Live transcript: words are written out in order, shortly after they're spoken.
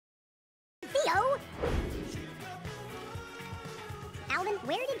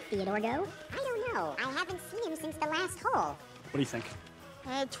Where did Theodore go? I don't know. I haven't seen him since the last hole. What do you think?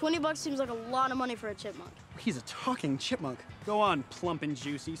 $20 seems like a lot of money for a chipmunk. He's a talking chipmunk. Go on, plump and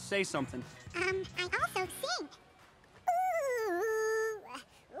juicy. Say something. I also sing.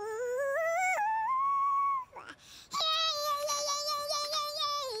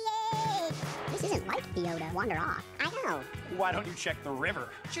 This isn't like Theo to wander off. I know. Why don't you check the river?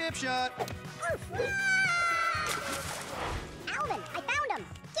 Chip shot. Alvin, I found him.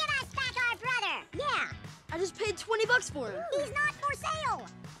 Give us back our brother. Yeah. I just paid $20 for him. He's not for sale.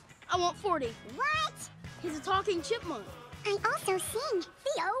 I want 40. What? He's a talking chipmunk. I also sing.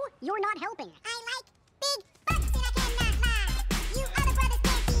 Theo, you're not helping.